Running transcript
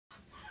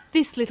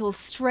This little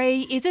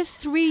stray is a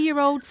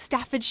 3-year-old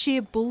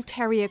Staffordshire Bull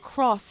Terrier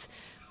cross,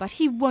 but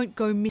he won't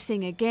go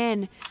missing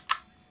again.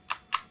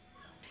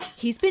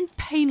 He's been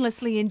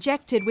painlessly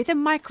injected with a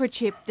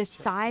microchip the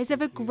size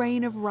of a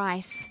grain of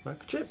rice.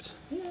 Microchipped.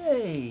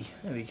 Yay!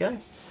 There we go.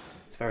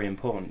 It's very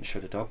important,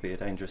 should a dog be a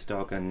dangerous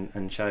dog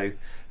and show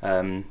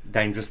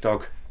dangerous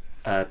dog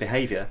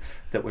behaviour,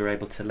 that we're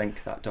able to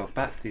link that dog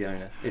back to the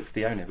owner. It's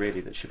the owner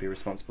really that should be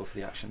responsible for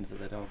the actions of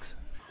their dogs.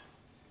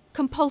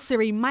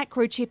 Compulsory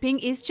microchipping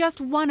is just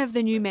one of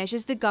the new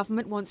measures the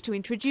government wants to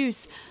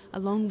introduce,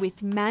 along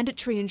with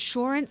mandatory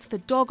insurance for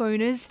dog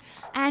owners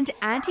and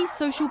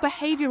anti-social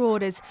behaviour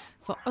orders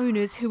for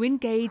owners who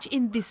engage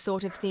in this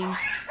sort of thing.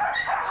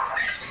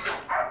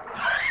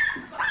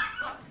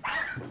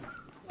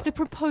 The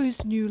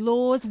proposed new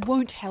laws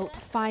won't help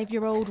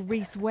 5-year-old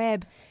Reese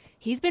Webb.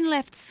 He's been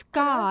left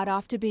scarred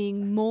after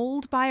being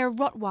mauled by a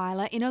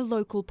Rottweiler in a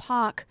local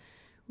park.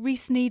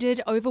 Reese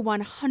needed over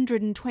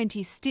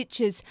 120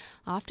 stitches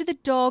after the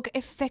dog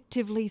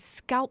effectively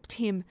scalped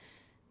him.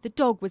 The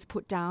dog was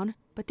put down,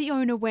 but the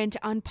owner went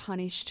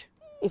unpunished.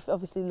 If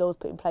obviously laws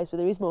put in place where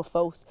there is more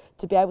force,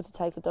 to be able to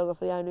take a dog off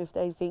the owner if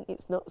they think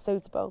it's not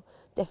suitable,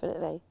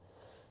 definitely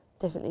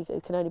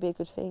it can only be a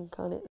good thing,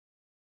 can't it?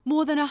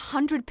 More than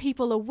 100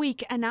 people a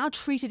week are now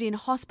treated in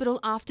hospital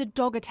after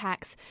dog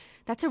attacks.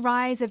 That's a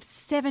rise of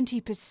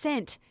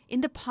 70%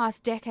 in the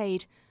past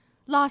decade.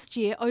 Last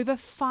year, over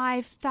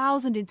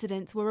 5,000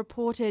 incidents were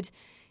reported.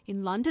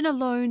 In London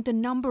alone, the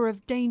number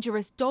of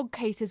dangerous dog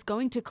cases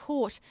going to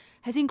court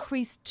has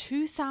increased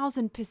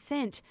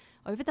 2,000%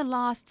 over the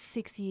last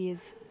 6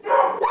 years.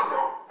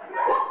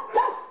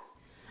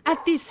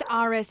 At this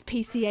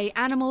RSPCA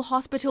animal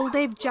hospital,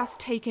 they've just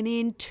taken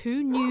in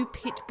 2 new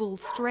pit bull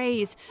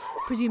strays,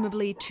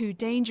 presumably too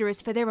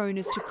dangerous for their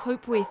owners to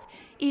cope with.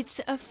 It's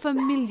a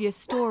familiar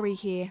story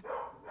here.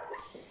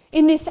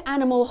 In this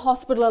animal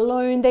hospital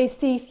alone, they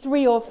see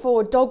 3 or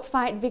 4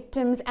 dogfight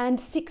victims and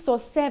 6 or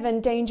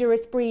 7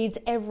 dangerous breeds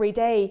every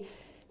day.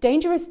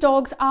 Dangerous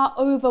dogs are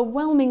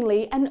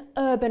overwhelmingly an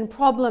urban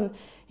problem.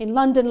 In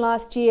London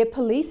last year,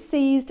 police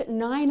seized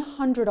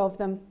 900 of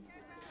them.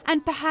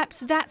 And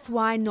perhaps that's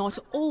why not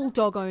all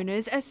dog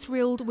owners are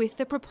thrilled with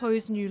the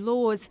proposed new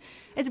laws.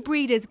 As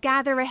breeders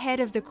gather ahead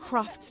of the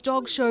Crufts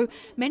Dog Show,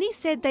 many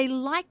said they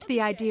liked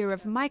the idea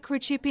of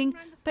microchipping,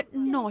 but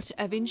not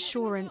of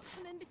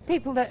insurance.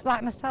 People that,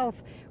 like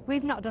myself,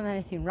 we've not done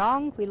anything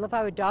wrong. We love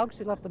our dogs,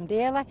 we love them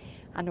dearly.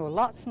 I know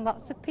lots and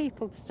lots of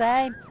people the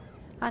same,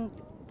 and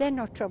they're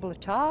no trouble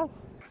at all.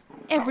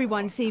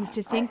 Everyone seems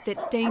to think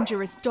that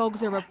dangerous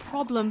dogs are a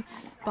problem,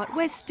 but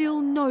we're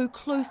still no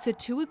closer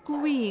to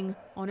agreeing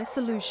on a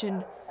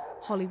solution.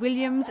 Holly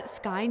Williams,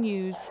 Sky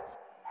News.